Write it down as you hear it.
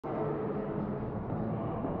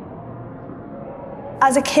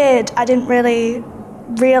As a kid, I didn't really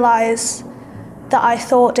realise that I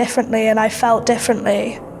thought differently and I felt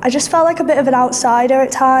differently. I just felt like a bit of an outsider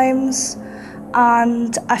at times,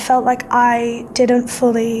 and I felt like I didn't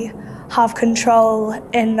fully have control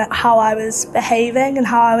in how I was behaving and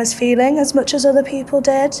how I was feeling as much as other people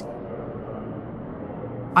did.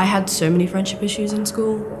 I had so many friendship issues in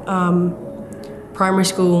school, primary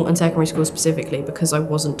school and secondary school specifically, because I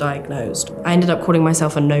wasn't diagnosed. I ended up calling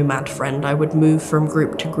myself a nomad friend. I would move from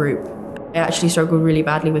group to group. I actually struggled really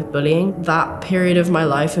badly with bullying. That period of my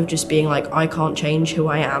life of just being like, I can't change who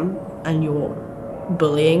I am and you're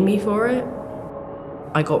bullying me for it,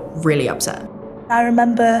 I got really upset. I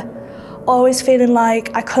remember always feeling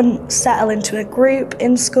like I couldn't settle into a group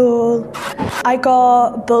in school. I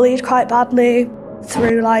got bullied quite badly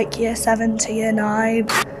through like year 7 to year 9,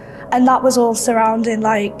 and that was all surrounding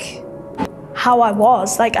like how I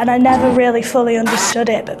was, like, and I never really fully understood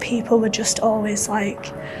it, but people were just always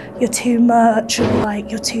like, you're too much, or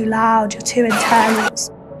like, you're too loud, you're too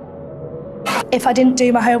intense. If I didn't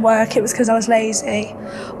do my homework, it was because I was lazy,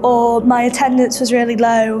 or my attendance was really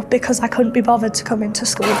low because I couldn't be bothered to come into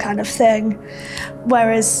school, kind of thing.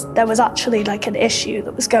 Whereas there was actually like an issue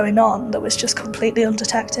that was going on that was just completely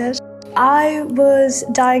undetected. I was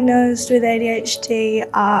diagnosed with ADHD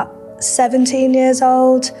at 17 years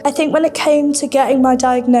old. I think when it came to getting my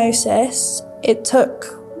diagnosis, it took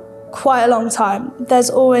quite a long time. There's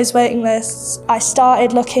always waiting lists. I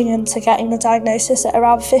started looking into getting the diagnosis at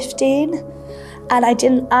around 15, and I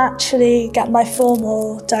didn't actually get my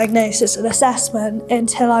formal diagnosis and assessment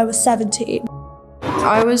until I was 17.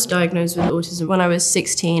 I was diagnosed with autism when I was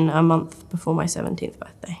 16, a month before my 17th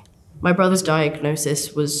birthday. My brother's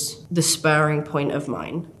diagnosis was the spurring point of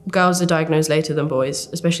mine. Girls are diagnosed later than boys,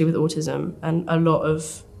 especially with autism, and a lot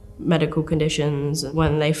of medical conditions.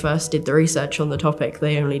 When they first did the research on the topic,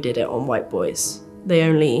 they only did it on white boys. They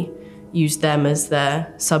only used them as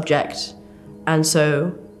their subject, and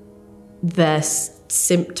so their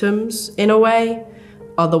symptoms, in a way,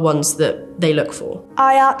 are the ones that they look for.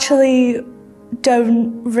 I actually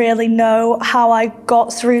don't really know how I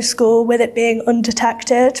got through school with it being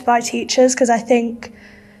undetected by teachers, because I think,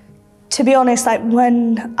 to be honest, like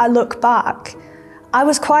when I look back, I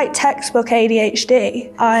was quite textbook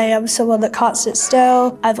ADHD. I am someone that can't sit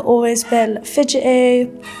still. I've always been fidgety.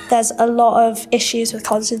 There's a lot of issues with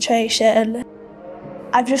concentration.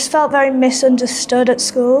 I've just felt very misunderstood at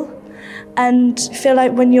school, and feel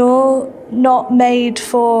like when you're not made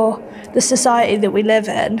for the society that we live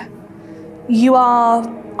in, you are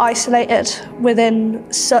isolated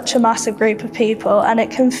within such a massive group of people, and it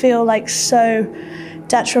can feel like so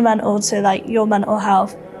detrimental to like your mental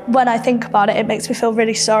health. When I think about it, it makes me feel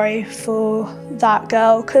really sorry for that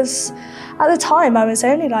girl, because at the time I was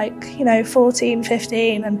only like, 14,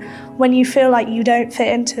 15, and when you feel like you don't fit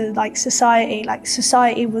into like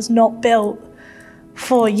society was not built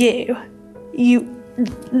for you, you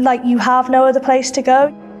have no other place to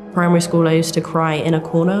go. Primary school, I used to cry in a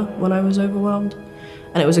corner when I was overwhelmed.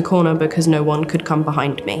 And it was a corner because no one could come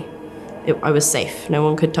behind me. I was safe, no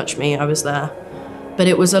one could touch me, I was there. But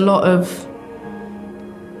it was a lot of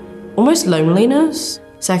almost loneliness.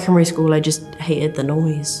 Secondary school, I just hated the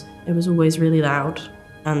noise. It was always really loud.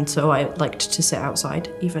 And so I liked to sit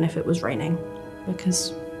outside, even if it was raining,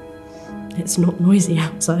 because it's not noisy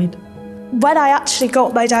outside. When I actually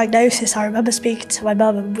got my diagnosis, I remember speaking to my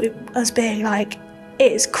mum and us being like,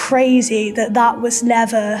 it's crazy that that was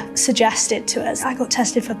never suggested to us. I got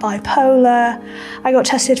tested for bipolar, I got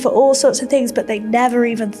tested for all sorts of things, but they never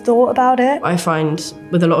even thought about it. I find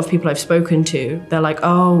with a lot of people I've spoken to, they're like,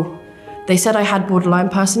 oh, they said I had borderline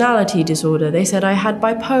personality disorder, they said I had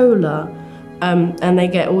bipolar, and they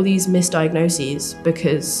get all these misdiagnoses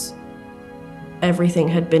because everything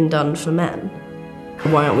had been done for men.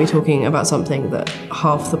 Why aren't we talking about something that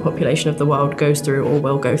half the population of the world goes through or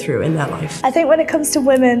will go through in their life? I think when it comes to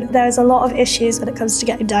women, there's a lot of issues when it comes to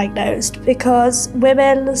getting diagnosed, because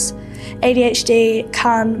women's ADHD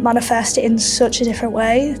can manifest in such a different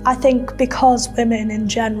way. I think because women in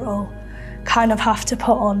general kind of have to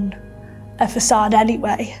put on a facade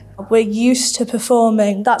anyway. We're used to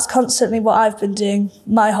performing. That's constantly what I've been doing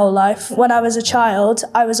my whole life. When I was a child,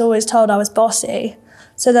 I was always told I was bossy.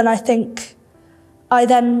 So then I think I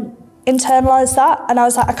then internalised that, and I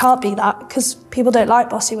was like, I can't be that because people don't like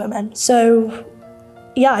bossy women. So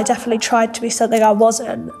yeah, I definitely tried to be something I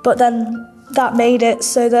wasn't, but then that made it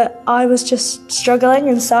so that I was just struggling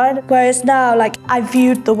inside. Whereas now, like, I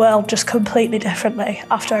viewed the world just completely differently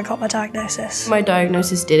after I got my diagnosis. My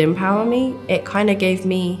diagnosis did empower me. It kind of gave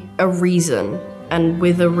me a reason, and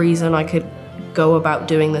with a reason I could go about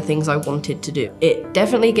doing the things I wanted to do. It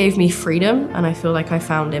definitely gave me freedom, and I feel like I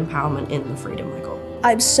found empowerment in the freedom I got.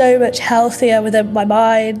 I'm so much healthier within my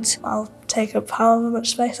mind. I'll take up however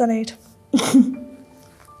much space I need.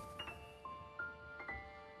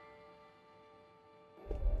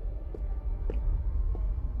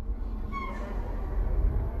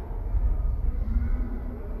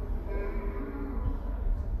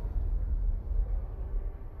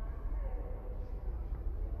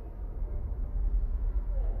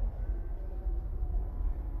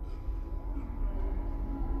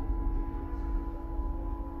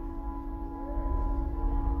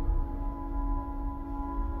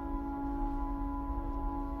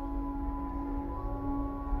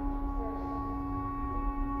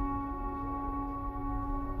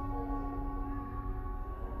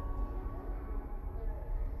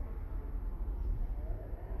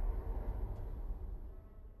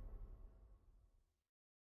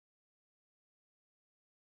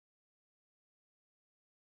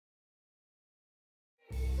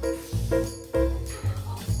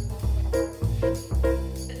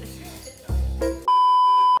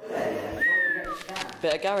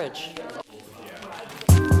 Bit of garage.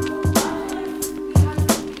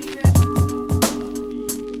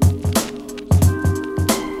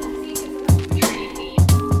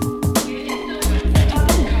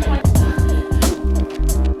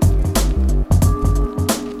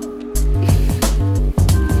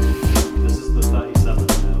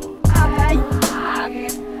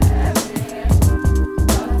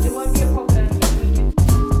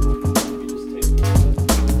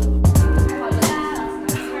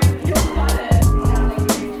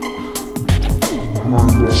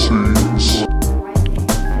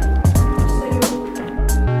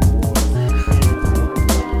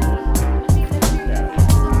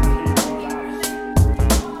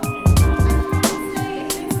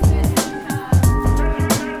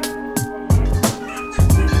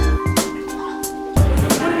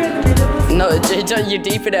 No, you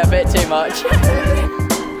deepen it a bit too much.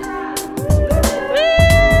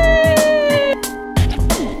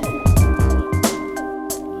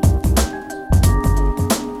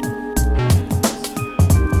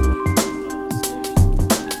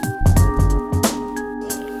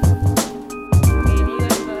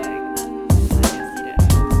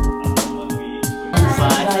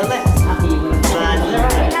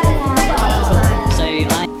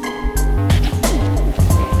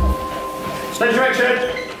 Stage direction!